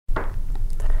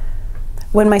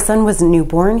When my son was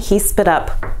newborn, he spit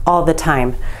up all the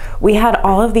time. We had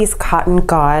all of these cotton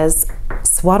gauze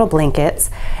swaddle blankets,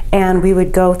 and we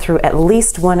would go through at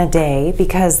least one a day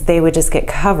because they would just get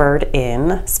covered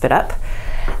in spit up.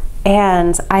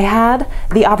 And I had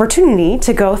the opportunity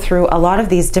to go through a lot of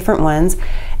these different ones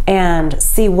and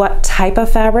see what type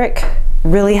of fabric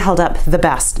really held up the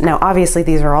best. Now, obviously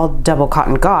these are all double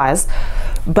cotton gauze,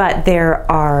 but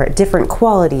there are different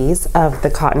qualities of the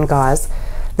cotton gauze.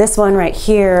 This one right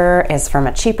here is from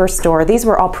a cheaper store. These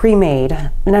were all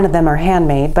pre-made. None of them are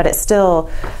handmade, but it still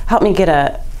helped me get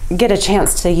a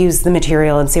chance to use the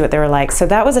material and see what they were like. So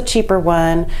that was a cheaper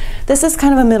one. This is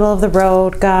kind of a middle of the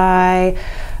road guy.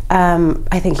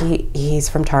 I think he's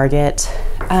from Target.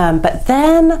 But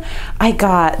then I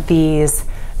got these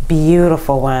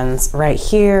beautiful ones right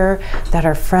here that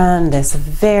are from this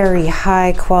very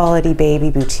high quality baby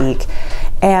boutique,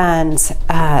 and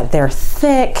they're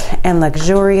thick and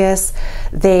luxurious.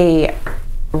 They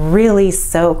really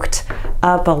soaked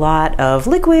up a lot of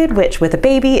liquid, which with a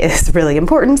baby is really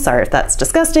important. Sorry if that's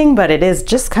disgusting, but it is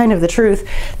just kind of the truth.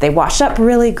 They wash up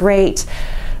really great.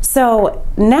 So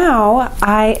now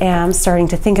I am starting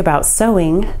to think about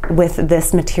sewing with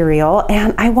this material,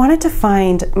 and I wanted to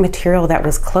find material that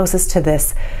was closest to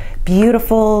this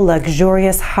beautiful,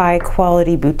 luxurious, high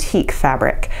quality boutique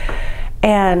fabric.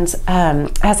 And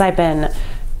as I've been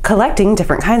collecting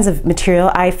different kinds of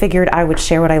material, I figured I would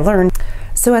share what I learned.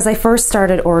 So as I first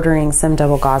started ordering some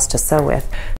double gauze to sew with,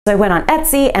 so I went on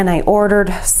Etsy and I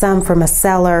ordered some from a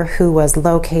seller who was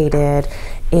located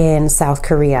in South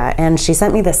Korea, and she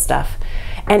sent me this stuff.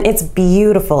 And it's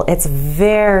beautiful. It's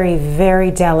very, very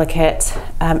delicate.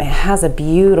 It has a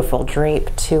beautiful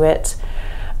drape to it.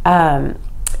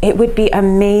 It would be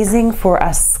amazing for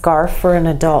a scarf for an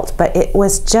adult, but it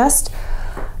was just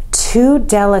too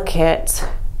delicate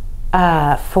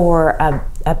for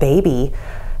a baby,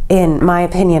 in my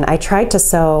opinion. I tried to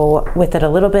sew with it a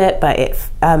little bit, but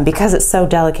because it's so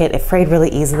delicate, it frayed really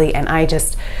easily, and I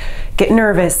just get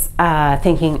nervous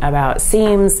thinking about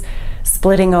seams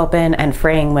splitting open and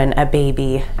fraying when a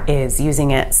baby is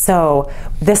using it. So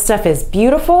this stuff is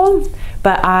beautiful,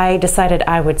 but I decided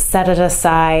I would set it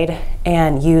aside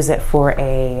and use it for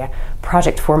a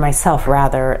project for myself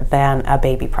rather than a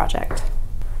baby project.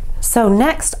 So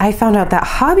next I found out that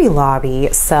Hobby Lobby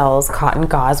sells cotton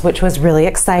gauze, which was really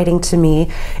exciting to me.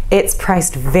 It's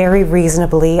priced very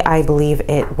reasonably. I believe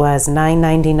it was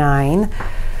 $9.99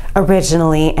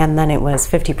 originally, and then it was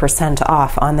 50%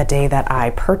 off on the day that I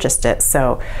purchased it.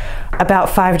 So about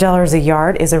 $5 a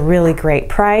yard is a really great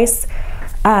price.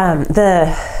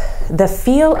 The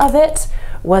feel of it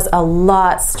was a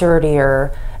lot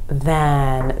sturdier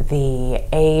than the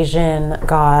Asian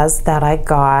gauze that I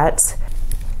got.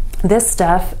 This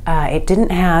stuff, it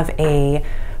didn't have a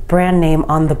brand name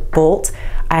on the bolt.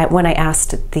 When I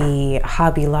asked the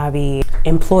Hobby Lobby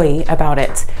employee about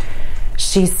it,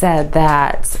 she said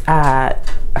that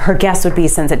her guess would be,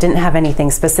 since it didn't have anything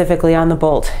specifically on the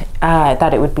bolt,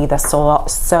 that it would be the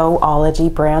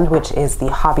Sewology brand, which is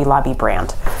the Hobby Lobby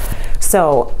brand.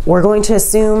 So we're going to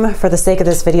assume, for the sake of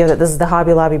this video, that this is the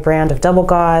Hobby Lobby brand of double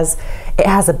gauze. It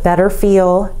has a better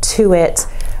feel to it.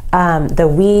 The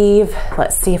weave,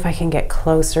 let's see if I can get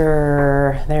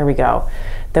closer. There we go.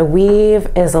 The weave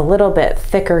is a little bit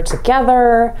thicker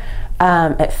together.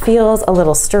 It feels a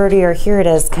little sturdier. Here it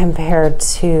is compared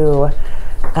to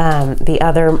the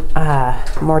other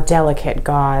more delicate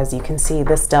gauze. You can see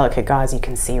this delicate gauze, you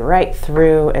can see right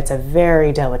through. It's a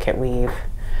very delicate weave.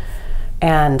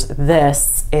 And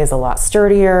this is a lot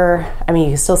sturdier. I mean, you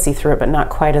can still see through it, but not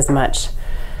quite as much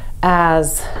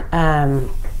as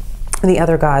the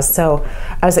other gauze. So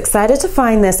I was excited to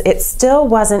find this. It still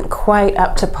wasn't quite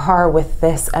up to par with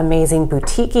this amazing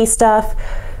boutique-y stuff,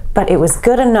 but it was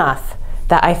good enough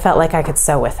that I felt like I could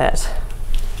sew with it.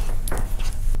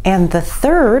 And the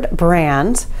third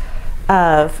brand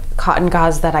of cotton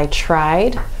gauze that I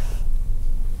tried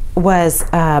was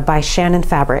by Shannon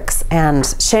Fabrics.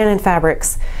 And Shannon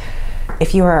Fabrics,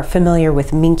 if you are familiar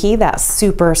with Minky, that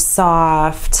super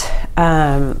soft,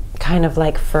 kind of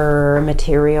like fur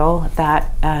material,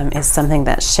 that is something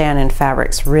that Shannon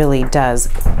Fabrics really does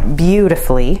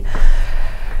beautifully.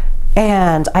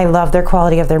 And I love their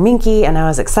quality of their Minky, and I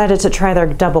was excited to try their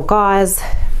double gauze.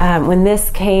 When this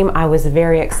came, I was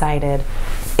very excited.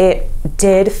 It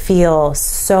did feel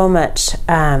so much,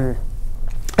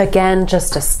 again,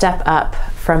 just a step up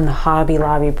from the Hobby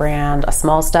Lobby brand, a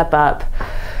small step up.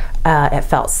 It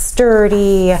felt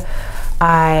sturdy.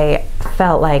 I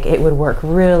felt like it would work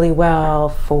really well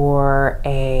for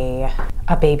a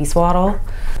baby swaddle.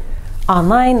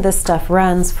 Online, this stuff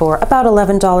runs for about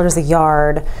 $11 a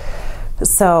yard.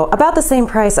 So about the same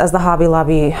price as the Hobby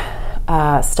Lobby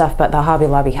stuff, but the Hobby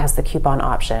Lobby has the coupon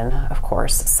option, of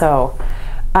course. So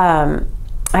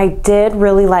I did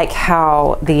really like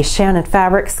how the Shannon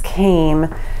fabrics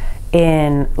came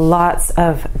in lots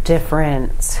of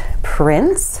different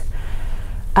prints.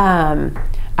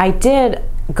 I did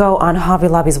go on Hobby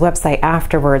Lobby's website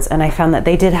afterwards, and I found that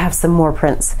they did have some more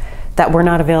prints that were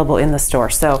not available in the store.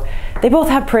 So they both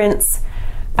have prints.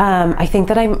 I think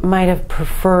that I might have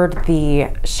preferred the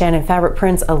Shannon fabric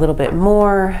prints a little bit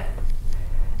more.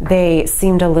 They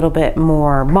seemed a little bit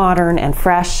more modern and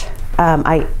fresh.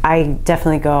 I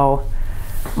definitely go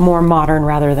more modern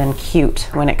rather than cute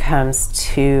when it comes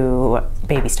to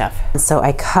baby stuff. So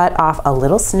I cut off a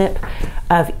little snip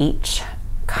of each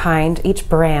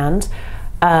brand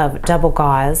of double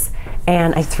gauze,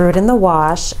 and I threw it in the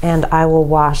wash, and I will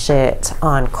wash it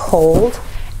on cold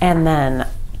and then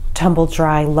tumble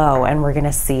dry low, and we're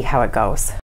gonna see how it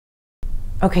goes.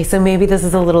 Okay, so maybe this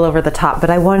is a little over the top, but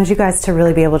I wanted you guys to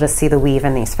really be able to see the weave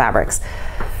in these fabrics.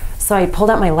 So I pulled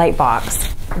out my light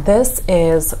box. This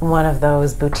is one of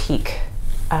those boutique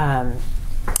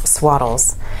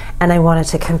swaddles, and I wanted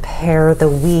to compare the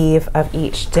weave of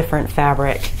each different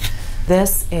fabric.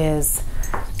 This is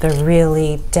the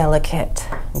really delicate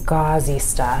gauzy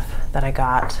stuff that I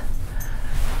got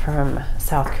from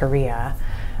South Korea.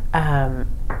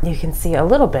 You can see a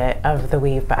little bit of the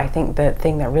weave, but I think the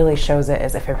thing that really shows it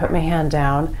is if I put my hand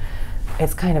down,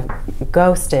 it's kind of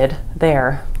ghosted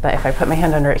there, but if I put my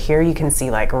hand under it here, you can see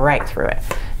like right through it.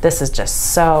 This is just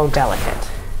so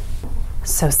delicate.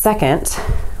 So second,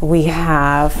 we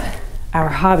have our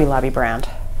Hobby Lobby brand.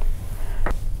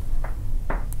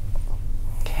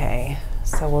 Okay,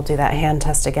 so we'll do that hand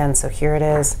test again. So here it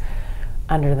is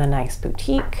under the nice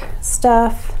boutique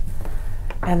stuff.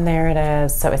 And there it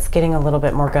is. So it's getting a little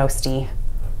bit more ghosty.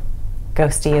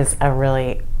 Ghosty is a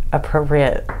really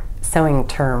appropriate sewing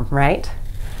term, right?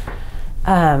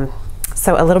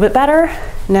 So a little bit better.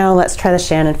 Now let's try the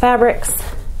Shannon fabrics.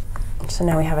 So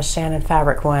now we have a Shannon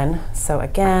fabric one. So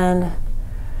again,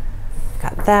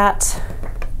 got that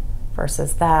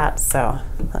versus that. So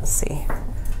let's see.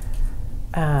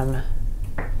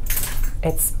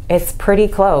 It's pretty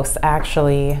close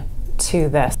actually to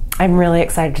this. I'm really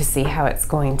excited to see how it's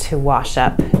going to wash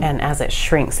up, and as it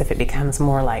shrinks, if it becomes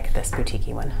more like this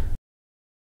boutique-y one.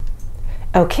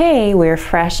 Okay, we're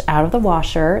fresh out of the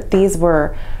washer. These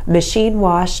were machine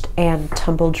washed and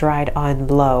tumble dried on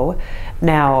low.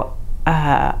 Now,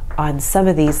 on some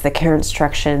of these, the care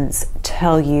instructions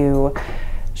tell you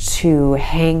to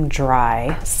hang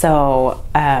dry. So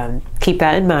keep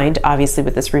that in mind, obviously,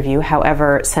 with this review.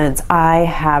 However, since I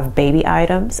have baby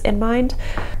items in mind,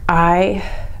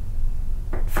 I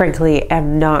frankly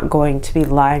am not going to be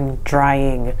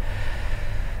drying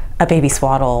a baby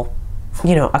swaddle,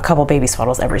 you know, a couple baby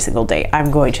swaddles every single day.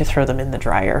 I'm going to throw them in the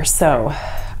dryer. So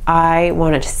I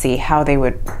wanted to see how they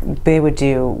would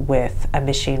do with a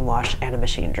machine wash and a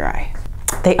machine dry.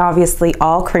 They obviously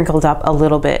all crinkled up a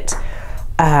little bit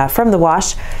from the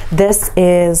wash. This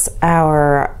is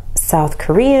our South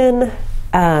Korean.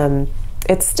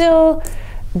 It's still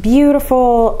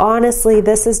beautiful. Honestly,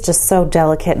 this is just so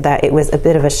delicate that it was a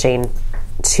bit of a shame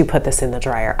to put this in the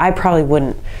dryer. I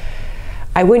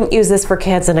wouldn't use this for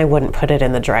kids, and I wouldn't put it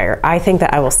in the dryer. I think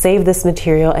that I will save this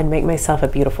material and make myself a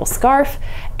beautiful scarf,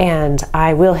 and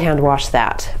I will hand wash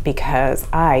that because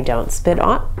I don't spit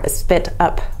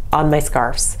up on my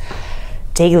scarves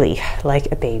daily like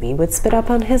a baby would spit up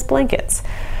on his blankets.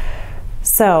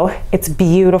 So it's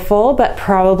beautiful, but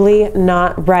probably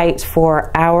not right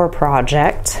for our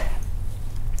project.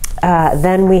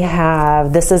 Then we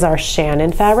have, this is our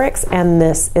Shannon fabrics, and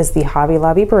this is the Hobby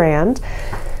Lobby brand.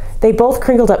 They both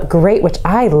crinkled up great, which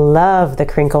I love the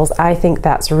crinkles. I think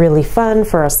that's really fun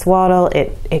for a swaddle.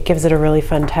 It gives it a really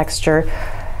fun texture.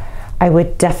 I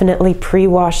would definitely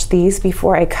pre-wash these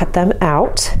before I cut them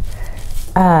out.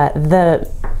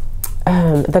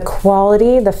 The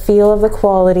quality, the feel of the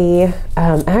quality,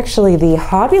 actually the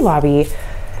Hobby Lobby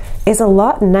is a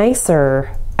lot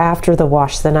nicer after the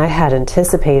wash than I had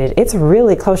anticipated. It's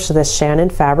really close to the Shannon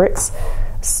fabrics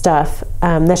stuff.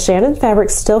 The Shannon fabric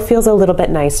still feels a little bit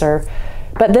nicer,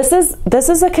 but this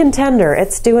is a contender.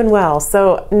 It's doing well.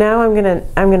 So now I'm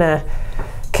gonna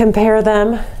compare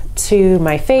them to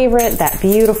my favorite, that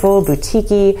beautiful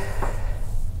boutique-y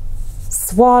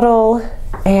swaddle.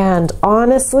 And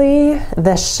honestly,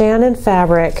 the Shannon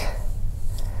fabric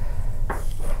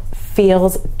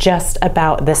feels just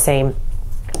about the same.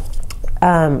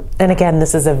 And again,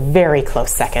 this is a very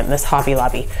close second, this Hobby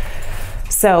Lobby.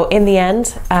 So in the end,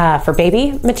 for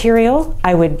baby material,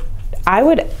 I I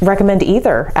would recommend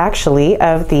either, actually,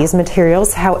 of these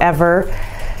materials. However,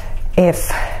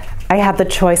 if I had the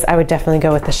choice, I would definitely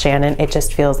go with the Shannon. It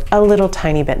just feels a little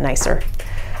tiny bit nicer.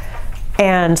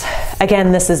 And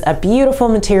again, this is a beautiful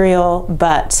material,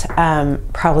 but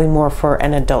probably more for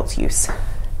an adult's use.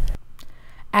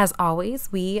 As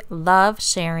always, we love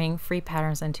sharing free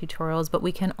patterns and tutorials, but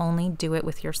we can only do it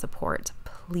with your support.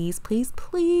 Please, please,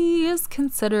 please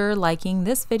consider liking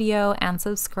this video and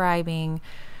subscribing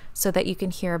so that you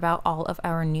can hear about all of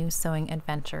our new sewing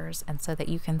adventures and so that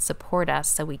you can support us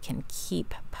so we can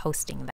keep posting them.